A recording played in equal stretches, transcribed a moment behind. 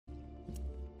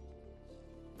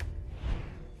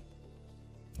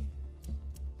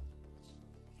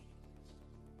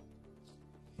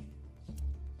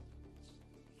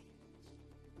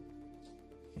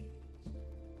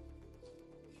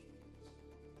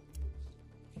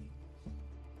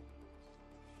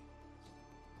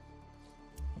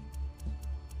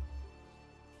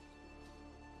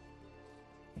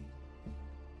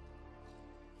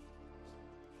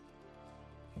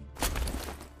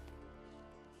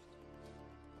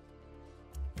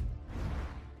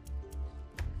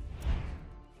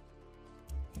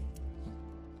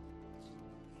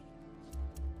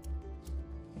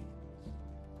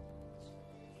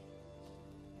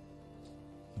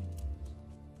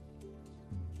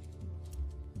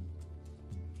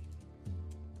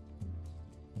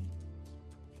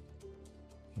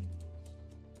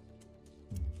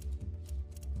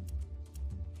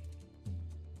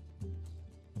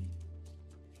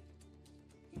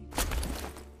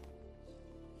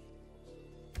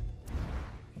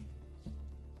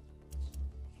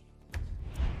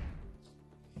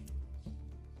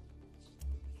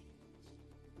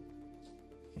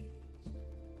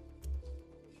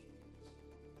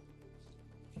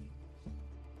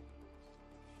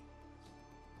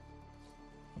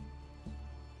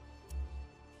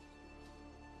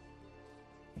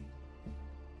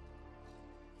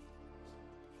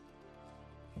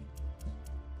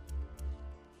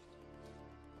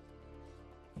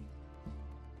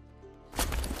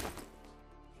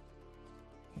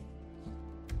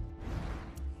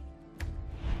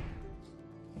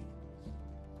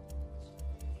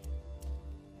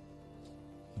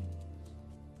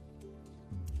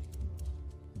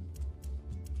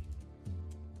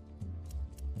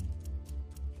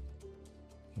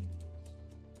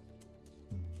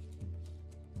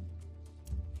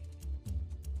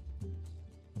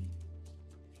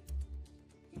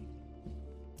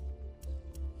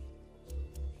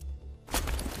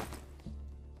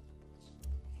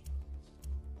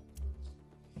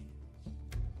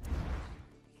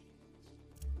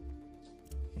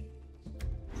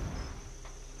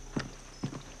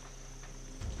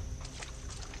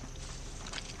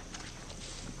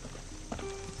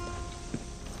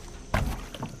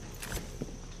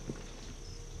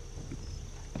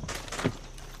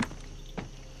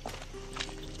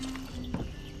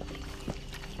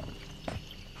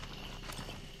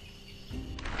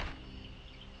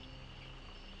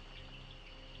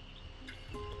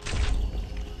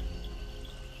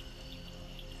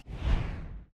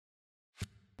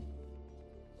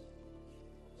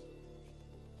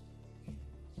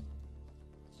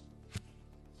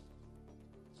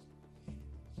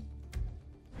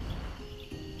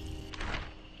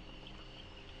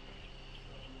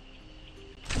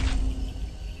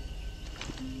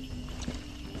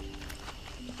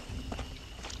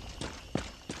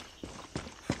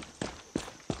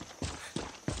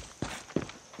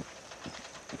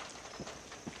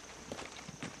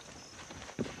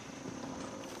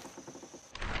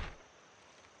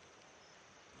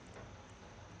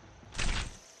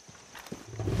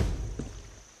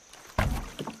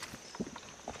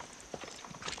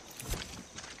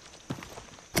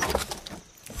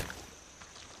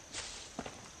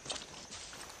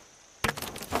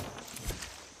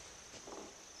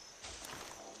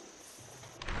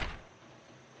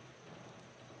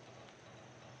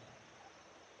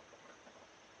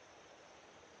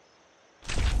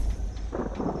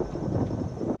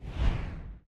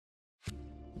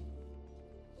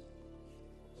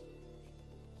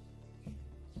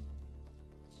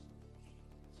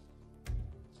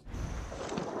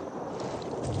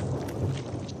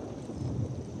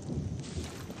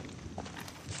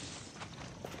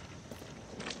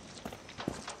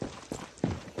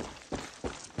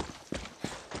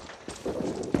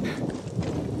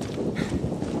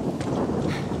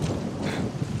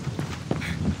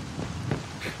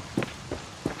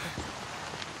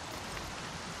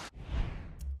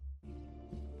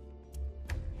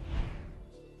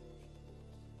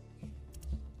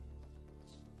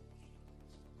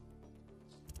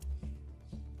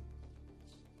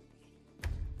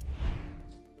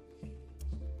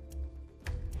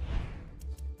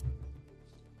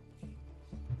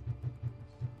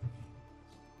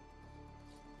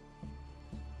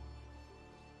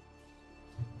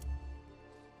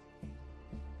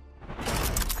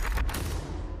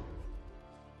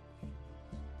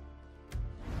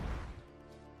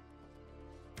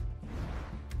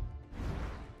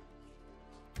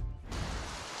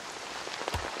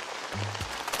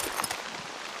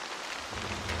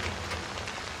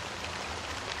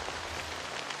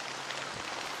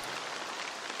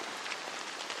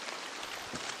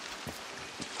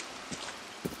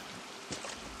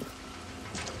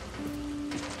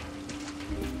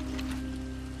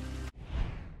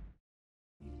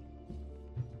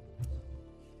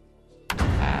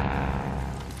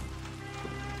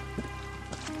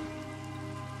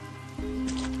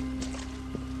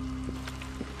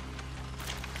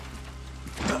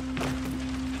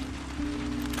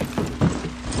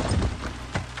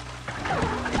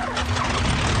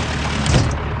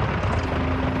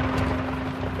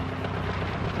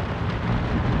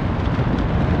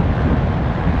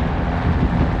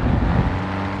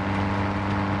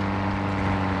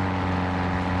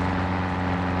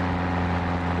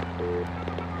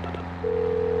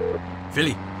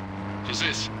Philly. Who's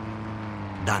this?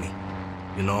 Danny.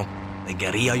 You know, the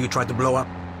guerrilla you tried to blow up?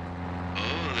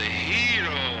 Oh, the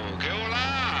hero! Que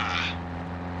hola!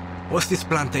 What's this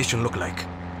plantation look like?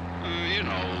 You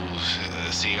know,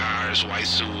 cigars, white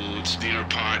suits, dinner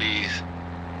parties.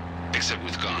 Except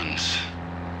with guns.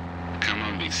 Come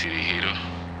on, big city hero.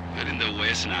 We're in the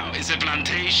West now. It's a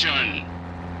plantation!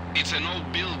 It's an old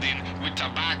building with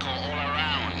tobacco all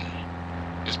around.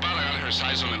 Espada got her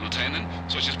size on the lieutenant,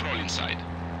 so she's probably inside.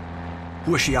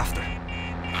 Who is she after?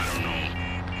 I don't know.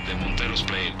 The Monteros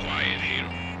play it quiet here.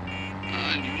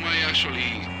 And you might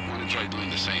actually want to try doing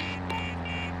the same.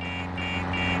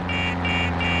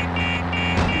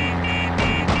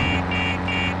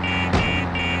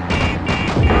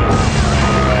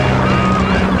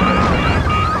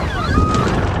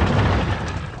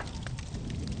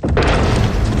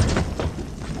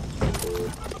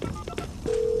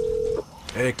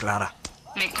 Hey, Clara.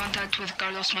 Make contact with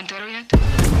Carlos Montero yet?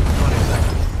 Not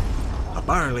exactly.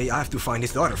 Apparently, I have to find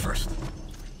his daughter first.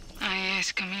 Ah,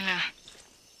 yes, Camila.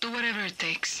 Do whatever it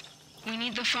takes. We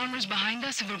need the farmers behind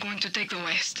us if we're going to take the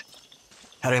West.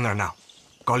 Heading there now.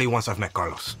 Call you once I've met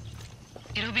Carlos.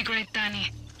 It'll be great,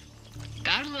 Danny.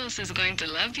 Carlos is going to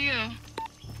love you.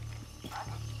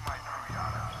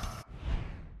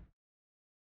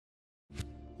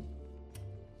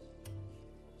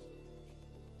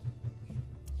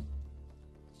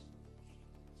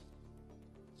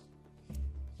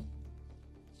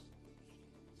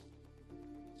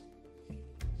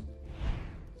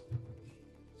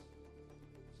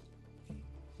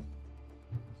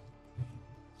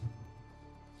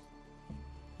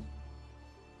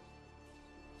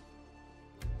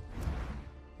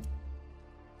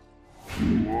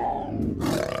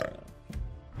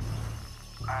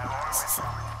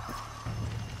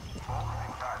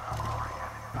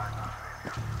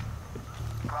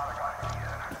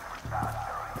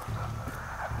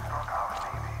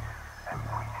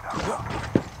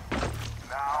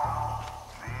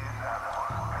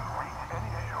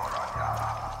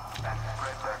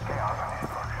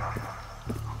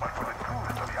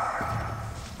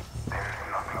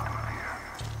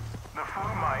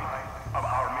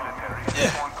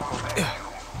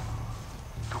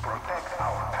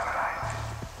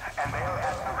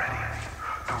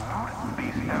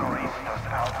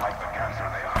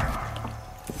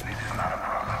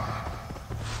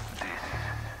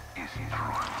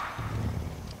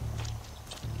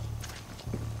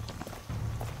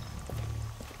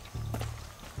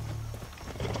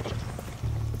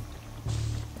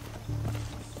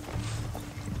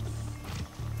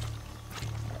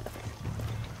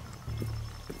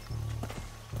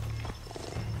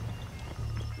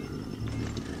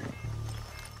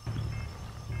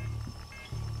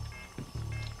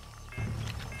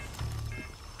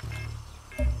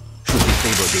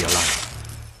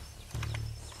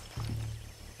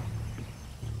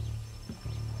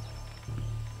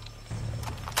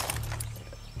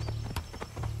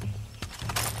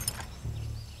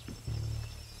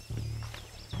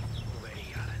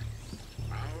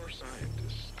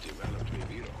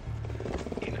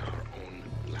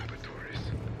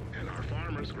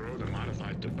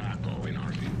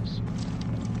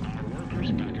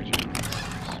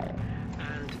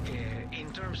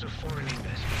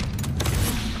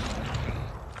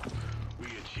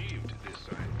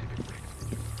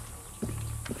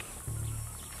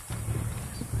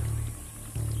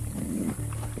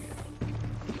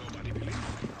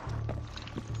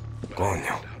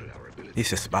 Coño.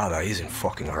 This espada isn't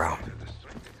fucking around.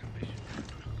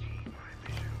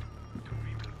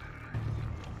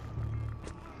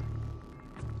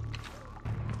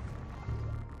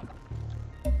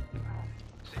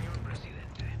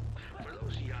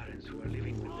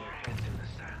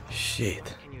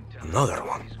 Shit. Another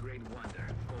one.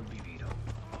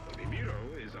 Viviro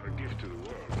is our gift to the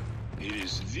world. It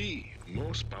is the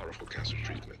most powerful cancer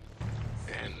treatment.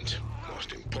 And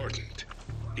most important,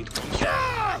 it comes from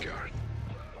our backyard.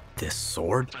 This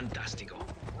sword? Fantastico.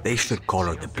 They should call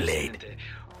her the Blade.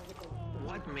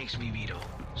 What makes Viviro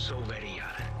so very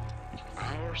young?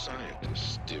 Our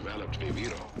scientists developed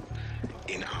Viviro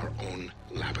in our own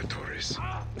laboratories.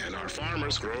 And our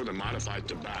farmers grow the modified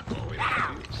tobacco in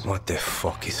our fields. What the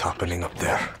fuck is happening up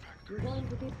there? You're going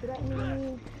to be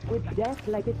threatening me with death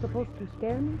like it's supposed to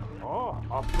scare me? Oh,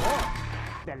 of course.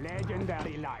 The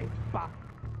legendary life.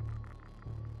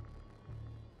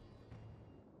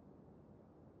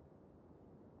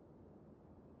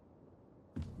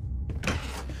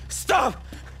 Stop!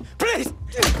 Please!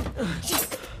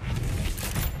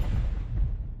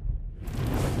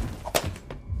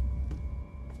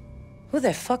 Who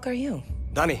the fuck are you?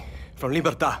 Danny, from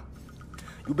Libertad.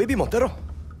 You baby Montero?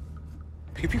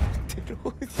 Baby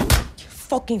Montero? You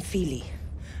fucking Philly.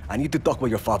 I need to talk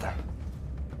with your father.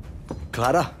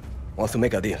 Clara wants to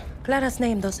make a deal. Clara's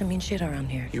name doesn't mean shit around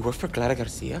here. You work for Clara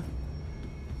Garcia?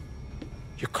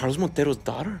 You're Carlos Montero's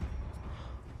daughter?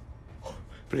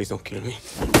 Please don't kill me.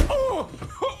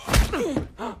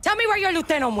 Tell me where your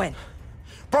lieutenant went.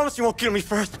 Promise you won't kill me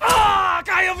first. Ah!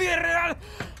 Cayo Villarreal!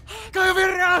 Cayo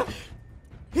Villarreal!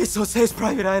 It's Jose's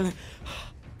private island.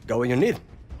 Got what you need.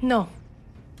 No,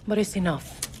 but it's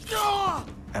enough.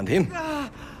 And him.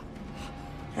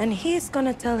 And he's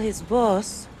gonna tell his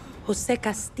boss, Jose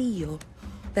Castillo,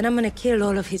 that I'm gonna kill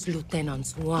all of his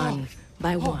lieutenants one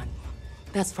by one.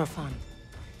 That's for fun.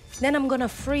 Then I'm gonna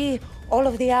free all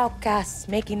of the outcasts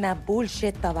making that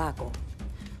bullshit tobacco.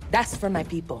 That's for my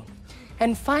people.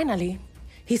 And finally,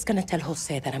 he's gonna tell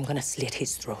Jose that I'm gonna slit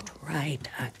his throat right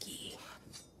aquí.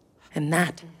 And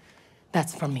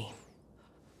that's for me.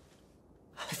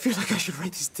 I feel like I should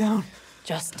write this down.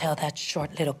 Just tell that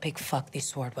short little pig fuck this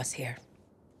sword was here.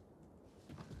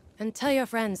 And tell your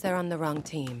friends they're on the wrong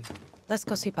team. Let's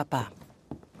go see Papa.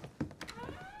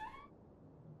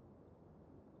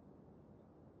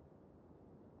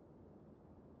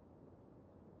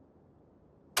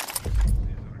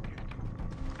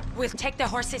 We'll take the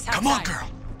horses outside. Come on, girl.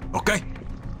 Okay?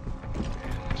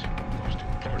 Most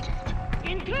important,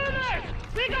 Intruders!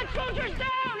 We got soldiers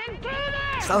down!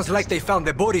 Intruders! Sounds like they found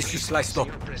the bodies you sliced up.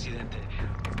 Presidente.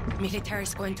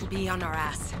 Military's going to be on our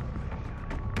ass.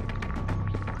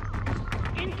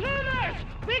 Intruders!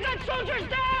 We got soldiers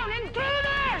down!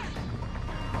 Intruders!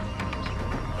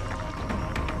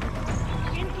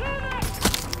 Intruders!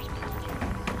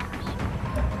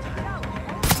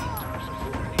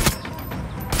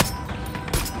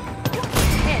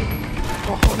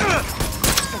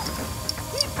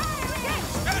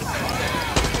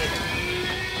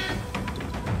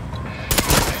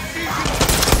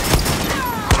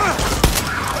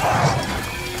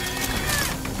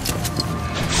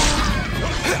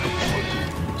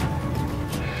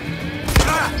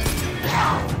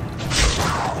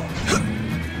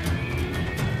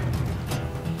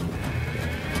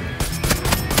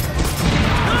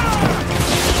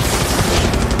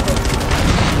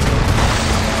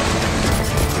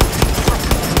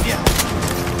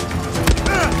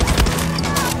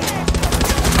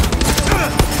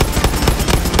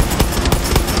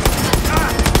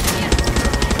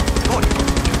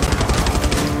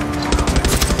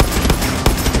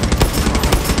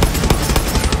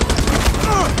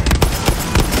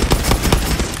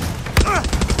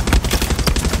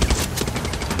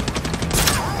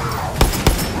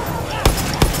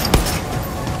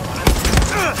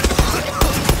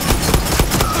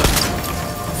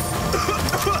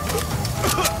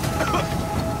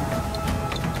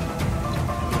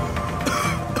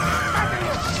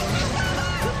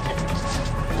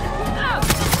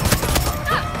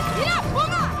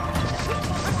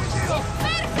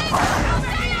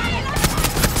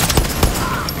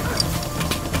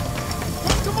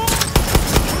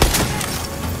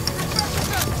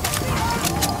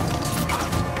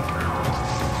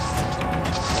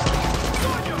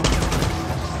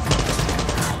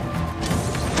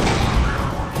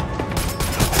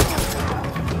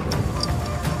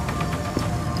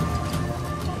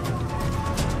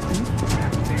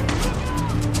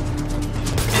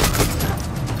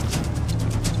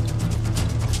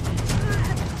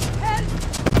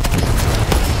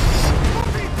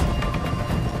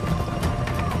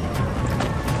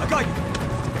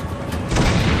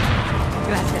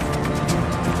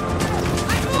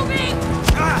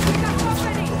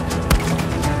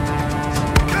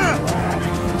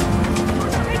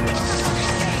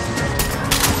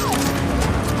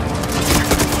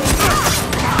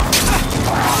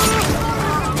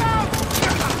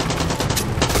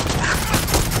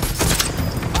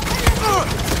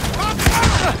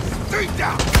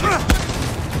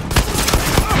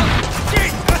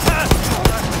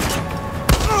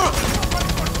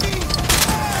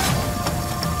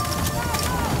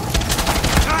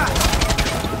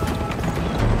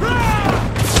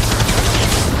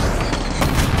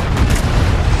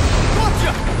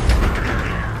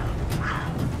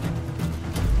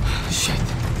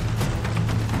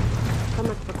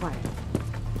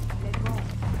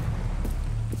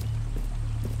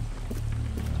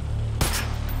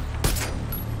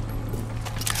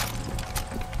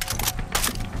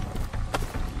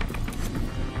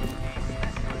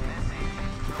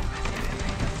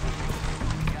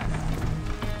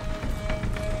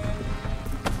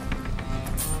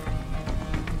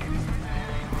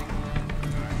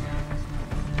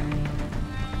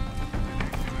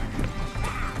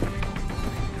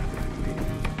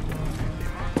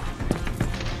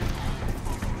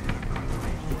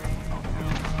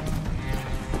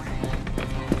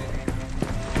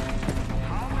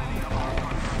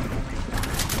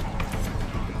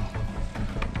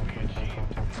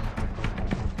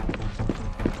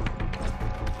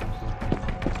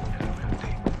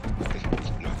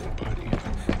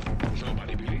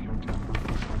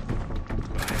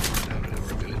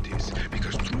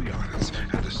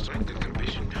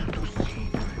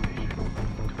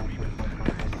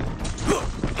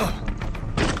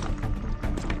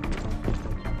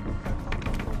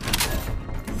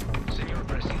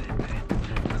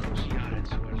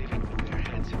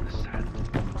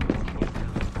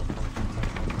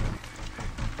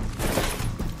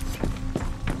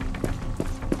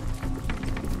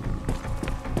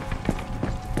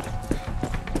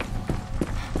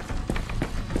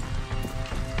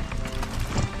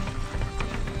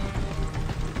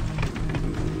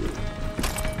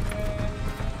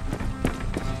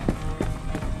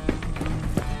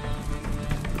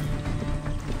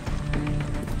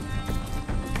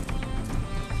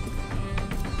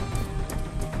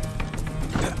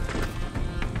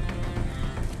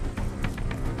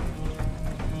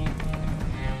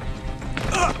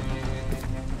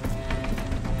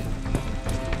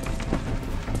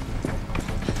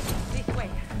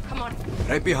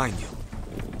 Right behind you.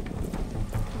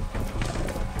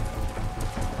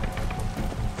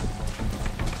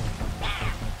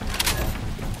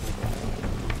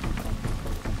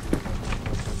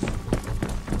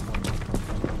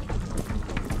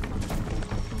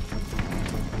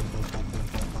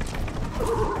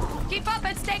 Keep up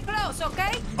and stay close,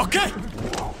 okay? Okay!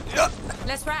 Yeah.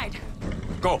 Let's ride.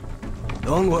 Go.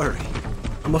 Don't worry.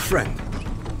 I'm a friend.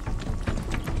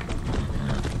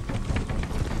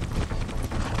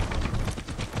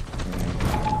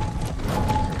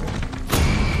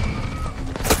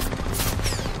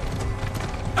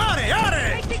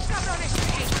 Take these cabrones.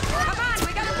 Come on,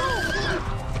 we gotta move.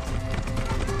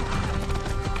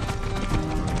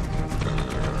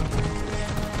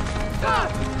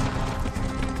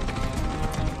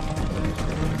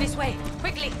 This way,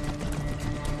 quickly.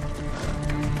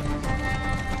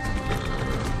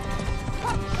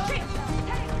 Oh, shit!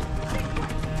 Hey, this way.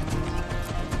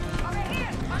 Over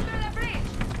here, under the bridge.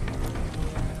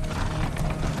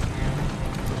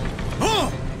 Oh!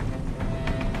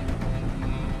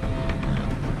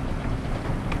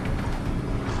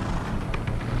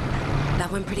 That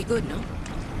went pretty good, no?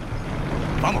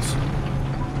 Vamos.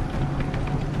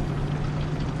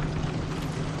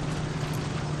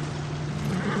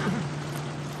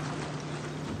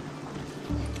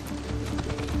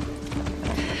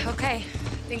 Okay,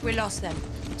 think we lost them.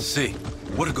 See,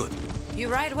 we're good. You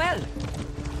ride well.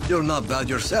 You're not bad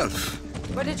yourself.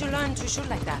 Where did you learn to shoot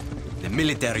like that? The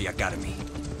military academy.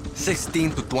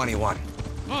 16 to 21.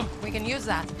 We can use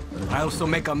that. I also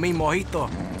make a mean mojito.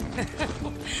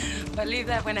 But leave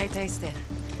that when I taste it.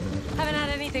 Haven't had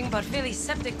anything but Philly's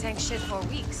septic tank shit for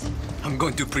weeks. I'm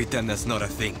going to pretend that's not a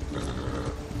thing.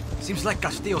 Seems like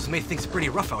Castillo's made things pretty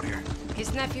rough out here.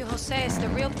 His nephew Jose is the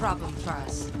real problem for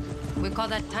us. We call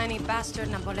that tiny bastard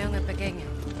Napoleon el Pequeño.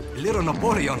 Little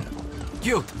Napoleon.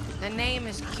 Cute. The name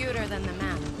is cuter than the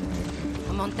man.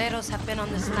 The Monteros have been on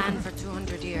this land for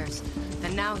 200 years,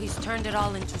 and now he's turned it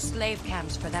all into slave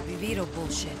camps for that Viviro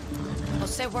bullshit.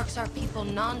 Jose works our people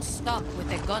non-stop with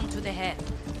a gun to the head.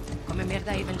 Come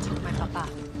mierda even took my papa.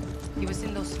 He was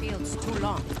in those fields too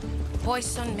long.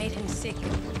 Poison made him sick.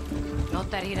 Not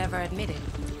that he'd ever admit it.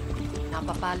 Now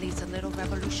papa leads a little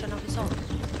revolution of his own.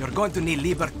 You're going to need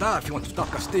libertad if you want to stop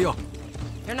Castillo.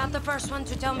 You're not the first one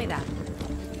to tell me that.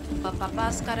 But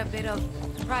papa's got a bit of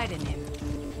pride in him.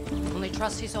 Only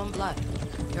trusts his own blood.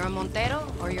 You're a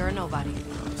Montero or you're a nobody.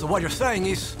 So what you're saying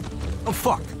is, I'm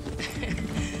fucked.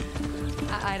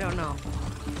 I don't know.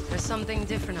 There's something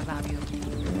different about you.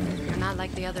 You're not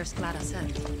like the others Clara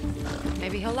said.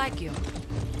 Maybe he'll like you.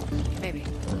 Maybe.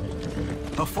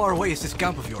 How far away is this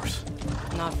camp of yours?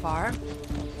 Not far.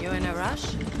 You in a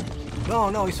rush?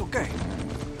 No, it's okay.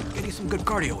 Getting some good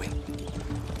cardio in.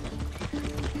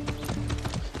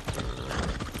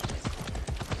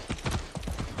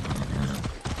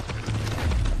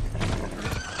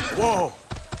 Whoa!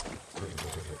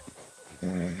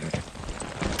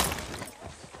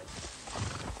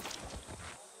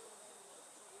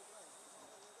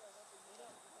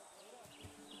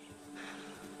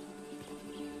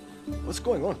 What's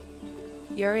going on?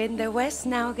 You're in the West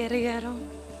now, guerrillero.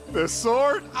 The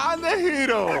sword and the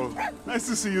hero. Nice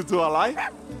to see you two alive.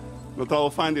 No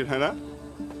trouble finding her,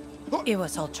 huh? It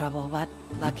was all trouble, but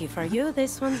lucky for you,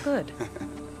 this one's good.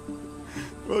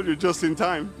 Well, you're just in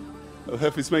time. El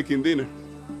Jefe's making dinner.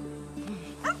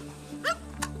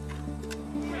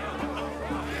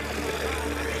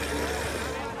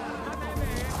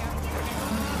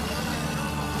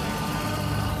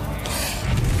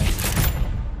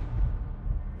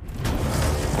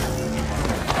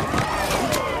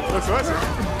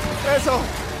 Eso.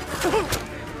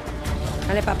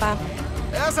 Dale, papá.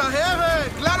 ¡Esa, jefe!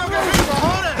 ¡Claro que sí,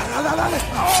 cojones! ¡Dale!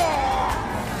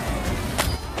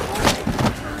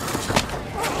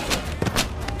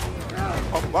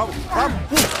 Vamos.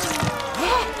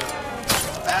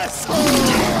 Eso.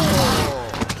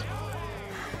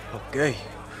 Okay.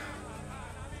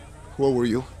 What were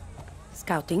you?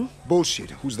 Scouting.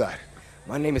 Bullshit. Who's that?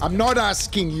 My name is... I'm not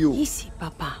asking you. Easy,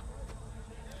 papa.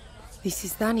 This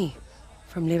is Danny,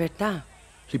 from Libertad.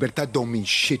 Libertad don't mean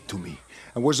shit to me.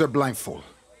 And where's our blindfold?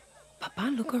 Papa,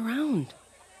 look around.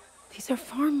 These are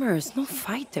farmers, no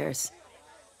fighters.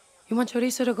 You want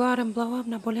Chorizo to go out and blow up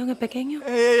Napoleon el Pequeño?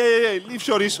 Hey, leave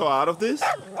Chorizo out of this.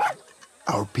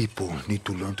 Our people need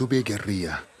to learn to be a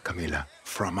guerrilla, Camila.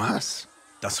 From us.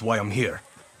 That's why I'm here.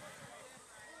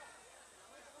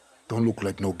 Don't look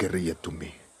like no guerrilla to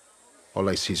me. All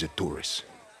I see is a tourist.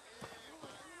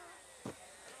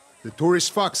 The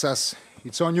tourist fucks us.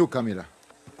 It's on you, Camila.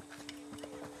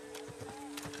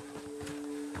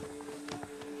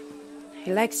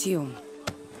 He likes you.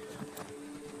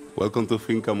 Welcome to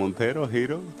Finca Montero,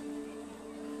 Hiro.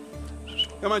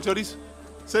 Come on, Choris.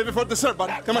 Save it for dessert,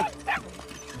 buddy. Come on.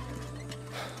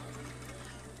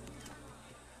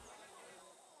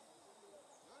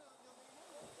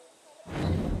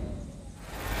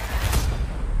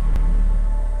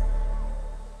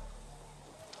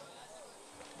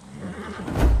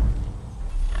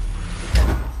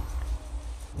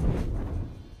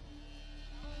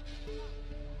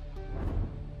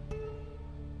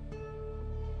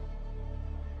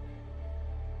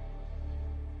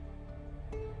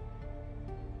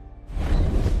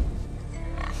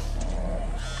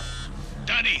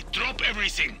 Danny, drop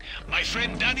everything. My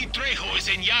friend Danny Trejo is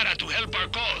in Yara to help our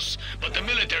cause, but the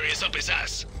military is up his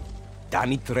ass.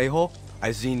 Danny Trejo?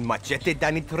 As in Machete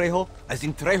Danny Trejo? As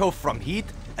in Trejo from Heat?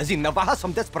 As in Navajas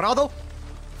from Desperado?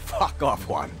 Fuck off,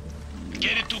 Juan.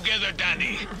 Get it together,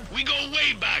 Danny. We go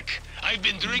way back. I've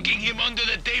been drinking him under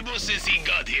the table since he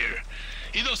got here.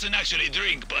 He doesn't actually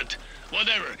drink, but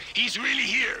whatever. He's really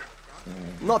here.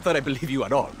 Not that I believe you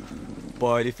at all.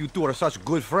 But if you two are such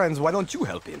good friends, why don't you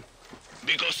help him?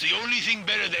 Because the only thing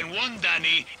better than one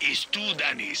Danny is two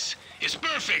Dannys. It's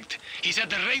perfect. He's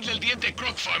at the Rey del Diente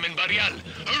Croc farm in Barrial.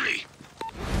 Hurry!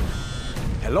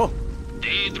 Hello?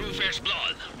 They drew first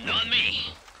blood, not me.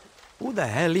 Who the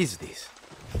hell is this?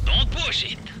 Don't push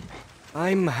it.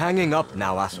 I'm hanging up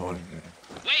now, asshole.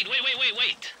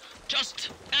 Wait. Just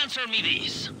answer me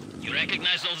this. You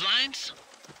recognize those lines?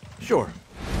 Sure.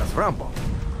 That's Rambo.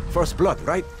 First blood,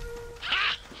 right?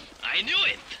 Ha! I knew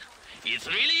it. It's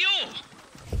really you.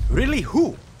 Really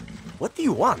who? What do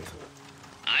you want?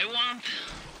 I want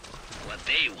what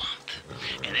they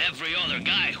want. And every other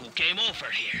guy who came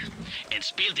over here and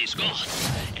spilled his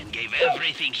guts and gave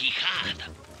everything he had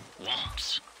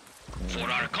wants. For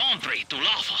our country to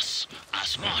love us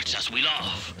as much as we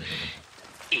love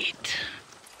it.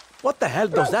 What the hell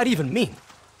does that even mean?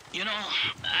 You know,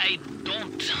 I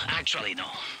don't actually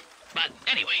know. But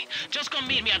anyway, just come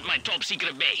meet me at my top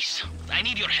secret base. I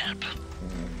need your help.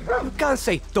 You can't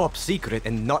say top secret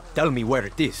and not tell me where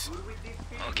it is.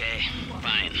 Okay,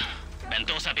 fine.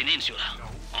 Ventosa Peninsula.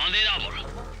 On the double.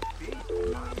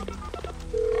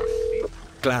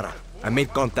 Clara, I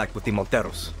made contact with the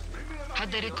Monteros. How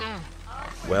did it go?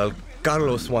 Well,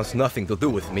 Carlos wants nothing to do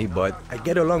with me, but I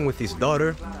get along with his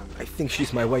daughter. I think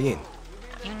she's my way in.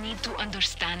 You need to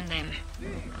understand them.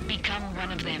 Become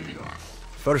one of them.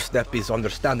 First step is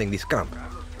understanding this camp.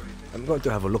 I'm going to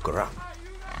have a look around.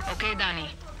 Okay, Danny.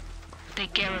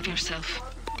 Take care of yourself.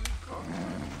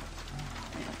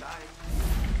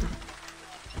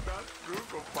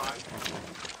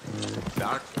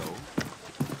 Dark though,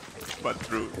 but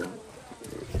true.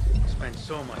 Spend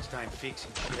so much time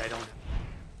fixing shit I don't.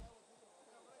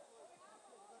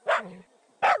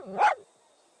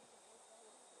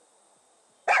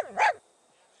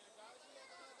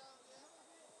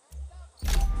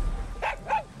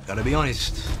 Gotta be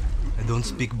honest, I don't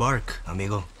speak bark,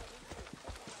 amigo.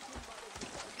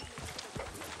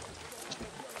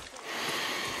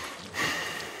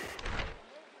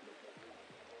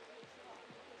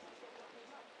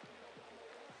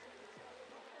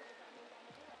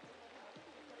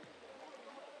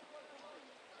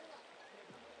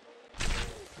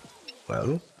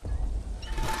 Well,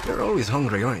 you're always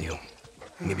hungry, aren't you?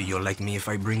 Maybe you'll like me if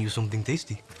I bring you something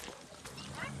tasty.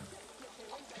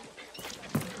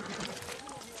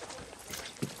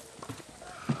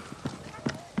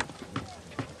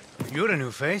 You're a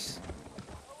new face.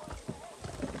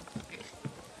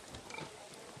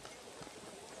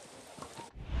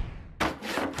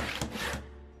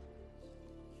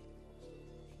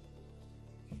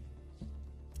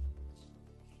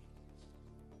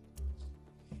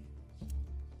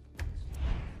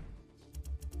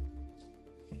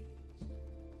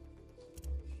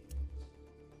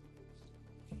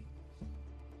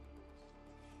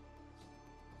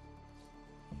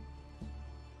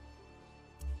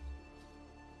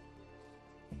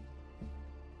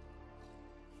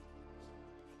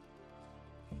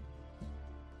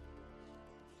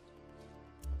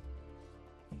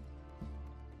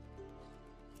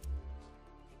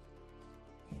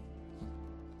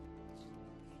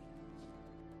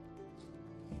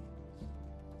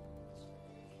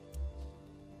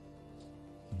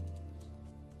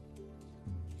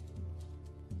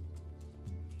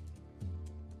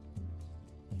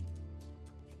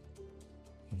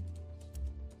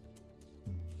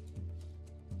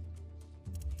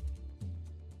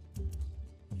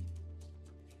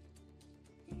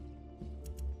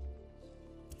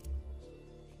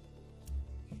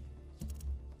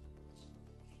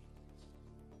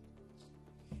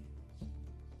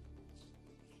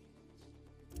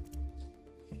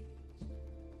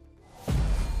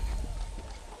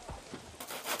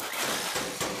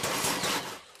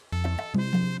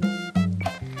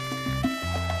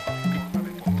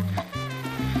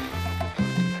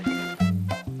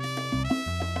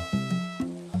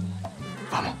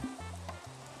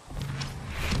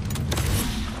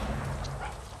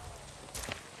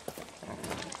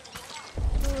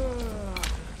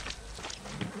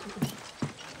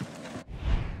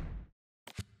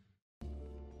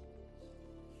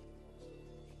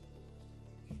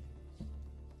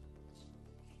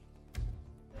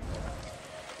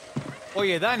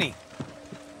 Oye, Danny.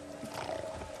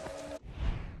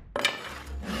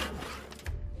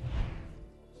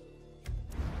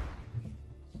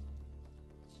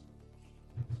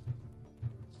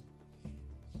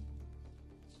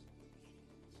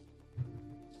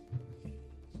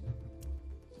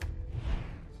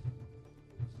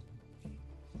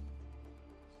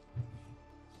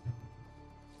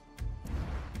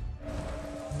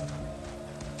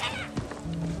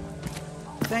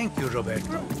 Thank you,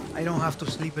 Roberto. I don't have to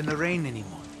sleep in the rain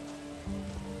anymore.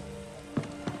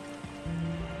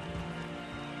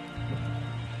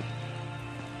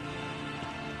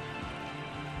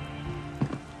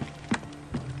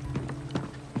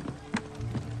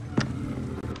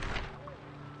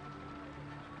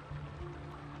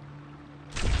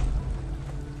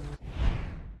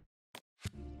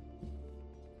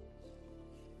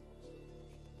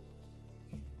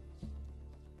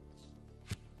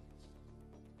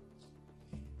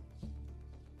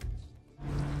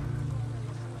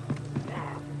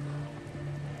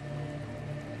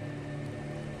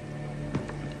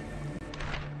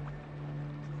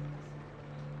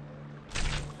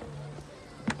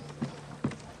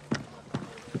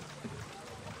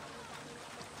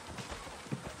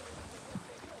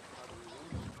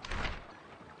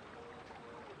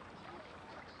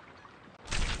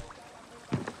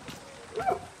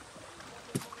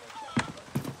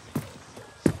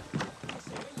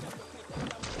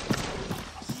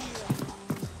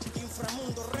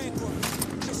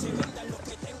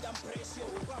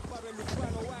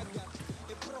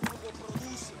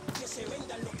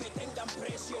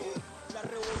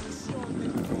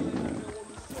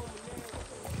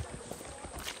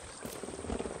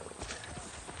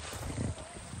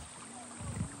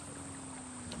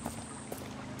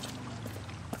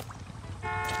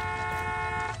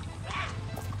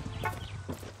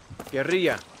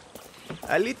 Guerrilla,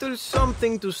 a little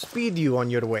something to speed you on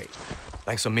your way.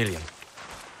 Thanks a million.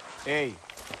 Hey.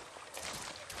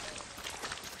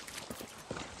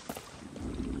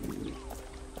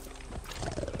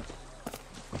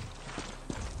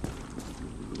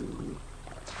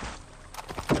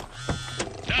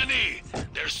 Danny,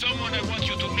 there's someone I want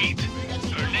you to meet.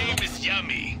 Her name is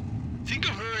Yami. Think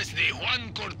of her as the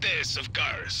Juan Cortez of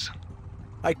cars.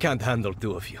 I can't handle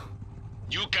two of you.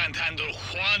 You can't handle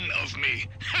one of me.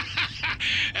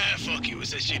 Fuck you,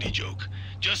 it's a shitty joke.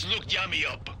 Just look Yami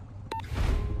up.